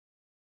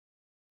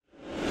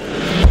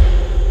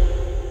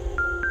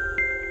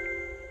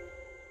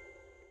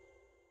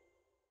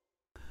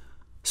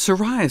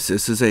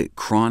Psoriasis is a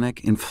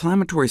chronic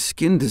inflammatory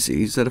skin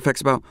disease that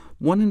affects about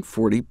 1 in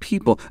 40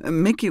 people,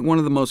 making it one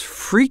of the most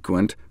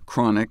frequent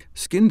chronic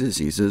skin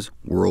diseases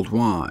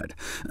worldwide.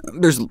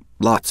 There's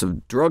lots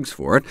of drugs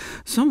for it,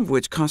 some of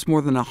which cost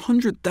more than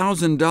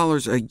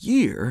 $100,000 a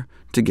year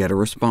to get a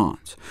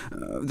response.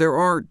 There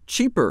are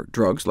cheaper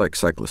drugs like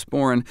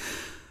cyclosporin,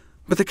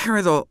 but they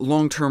carry the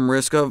long-term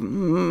risk of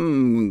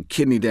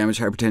kidney damage,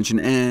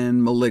 hypertension,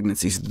 and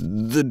malignancies.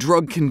 The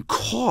drug can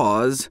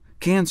cause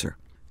cancer,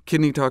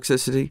 kidney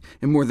toxicity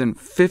in more than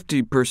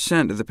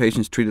 50% of the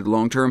patients treated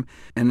long-term,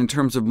 and in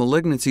terms of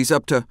malignancies,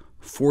 up to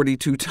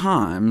 42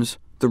 times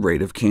the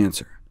rate of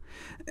cancer.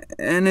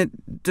 And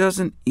it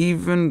doesn't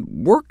even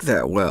work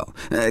that well,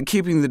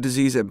 keeping the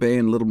disease at bay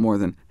in little more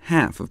than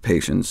half of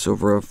patients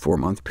over a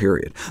 4-month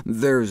period.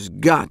 There's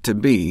got to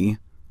be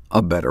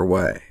a better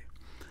way.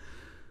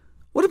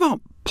 What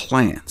about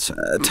plants,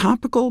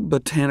 topical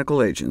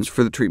botanical agents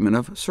for the treatment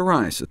of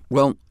psoriasis?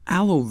 Well,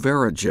 aloe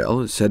vera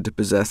gel is said to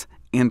possess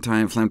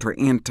anti-inflammatory,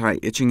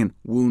 anti-itching, and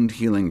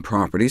wound-healing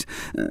properties.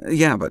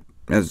 Yeah, but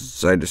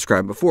as I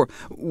described before,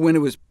 when it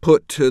was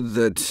put to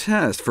the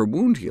test for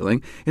wound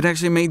healing, it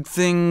actually made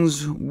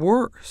things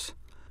worse.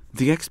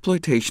 The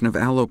exploitation of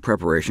aloe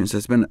preparations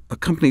has been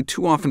accompanied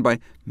too often by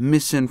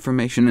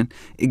misinformation and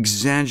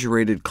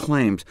exaggerated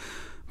claims,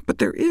 but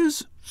there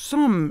is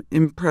some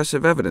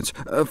impressive evidence.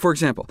 For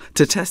example,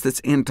 to test its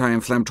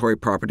anti-inflammatory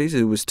properties,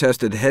 it was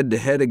tested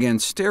head-to-head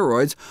against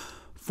steroids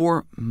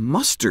for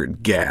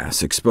mustard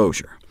gas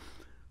exposure.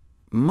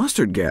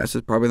 Mustard gas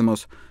is probably the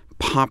most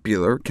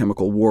popular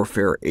chemical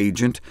warfare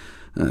agent,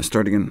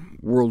 starting in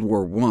World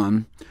War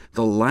I.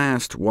 The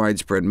last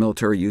widespread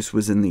military use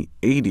was in the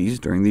 80s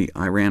during the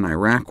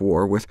Iran-Iraq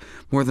War, with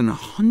more than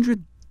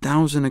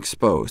 100,000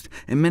 exposed,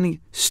 and many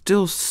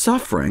still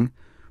suffering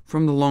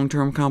from the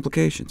long-term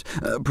complications,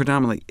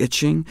 predominantly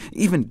itching.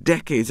 Even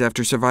decades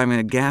after surviving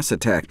a gas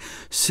attack,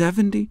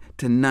 70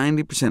 to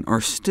 90%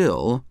 are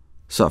still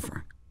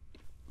suffering.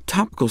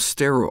 Topical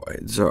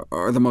steroids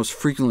are the most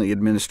frequently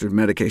administered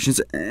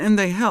medications, and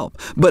they help,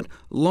 but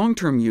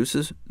long-term use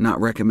is not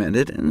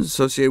recommended and is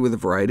associated with a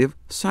variety of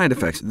side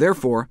effects.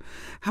 Therefore,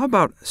 how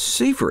about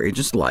safer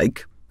agents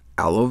like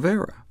aloe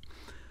vera?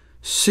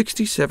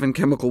 67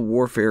 chemical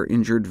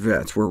warfare-injured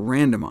vets were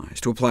randomized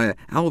to apply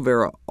aloe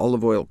vera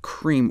olive oil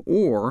cream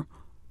or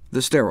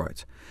the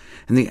steroids,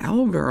 and the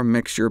aloe vera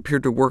mixture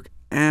appeared to work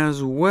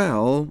as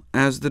well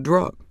as the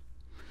drug.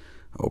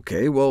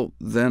 OK, well,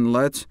 then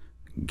let's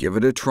give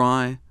it a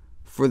try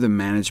for the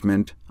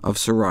management of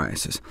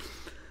psoriasis.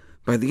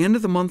 By the end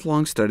of the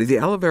month-long study, the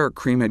aloe vera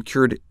cream had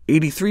cured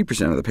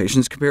 83% of the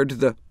patients, compared to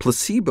the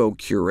placebo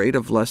cure rate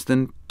of less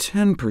than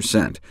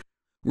 10%,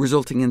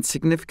 resulting in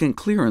significant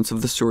clearance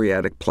of the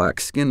psoriatic plaque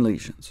skin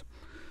lesions.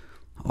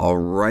 All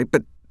right,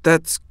 but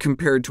that's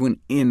compared to an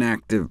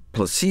inactive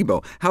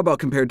placebo. How about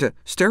compared to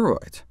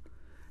steroids?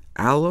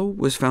 Aloe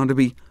was found to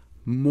be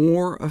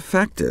more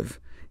effective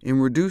in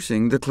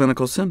reducing the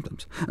clinical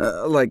symptoms,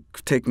 like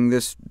taking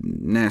this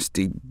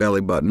nasty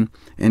belly button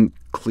and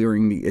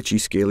clearing the itchy,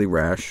 scaly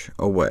rash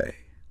away.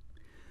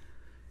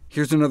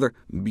 Here's another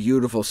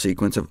beautiful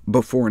sequence of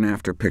before and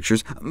after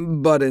pictures,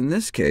 but in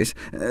this case,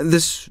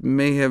 this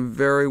may have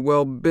very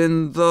well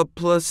been the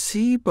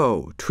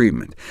placebo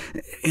treatment.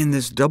 In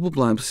this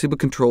double-blind,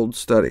 placebo-controlled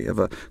study of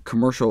a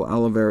commercial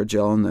aloe vera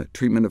gel in the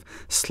treatment of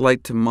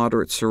slight to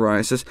moderate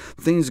psoriasis,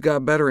 things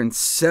got better in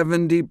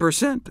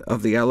 70%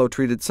 of the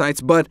aloe-treated sites,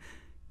 but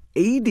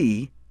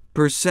 80%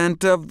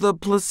 of the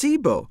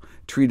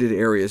placebo-treated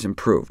areas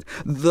improved.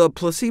 The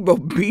placebo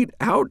beat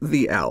out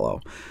the aloe.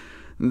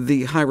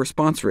 The high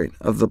response rate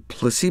of the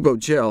placebo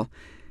gel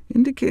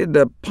indicated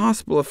a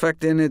possible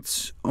effect in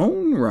its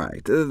own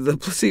right. The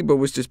placebo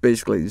was just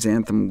basically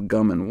xanthan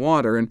gum and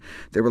water, and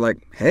they were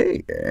like,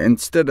 hey,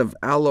 instead of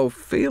aloe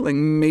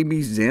failing, maybe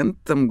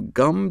xanthan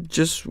gum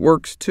just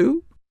works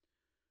too?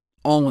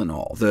 All in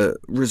all, the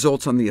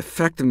results on the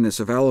effectiveness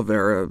of aloe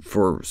vera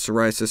for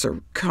psoriasis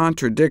are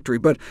contradictory,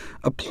 but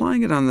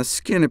applying it on the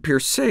skin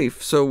appears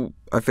safe, so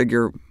I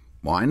figure,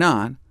 why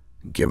not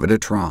give it a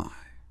try?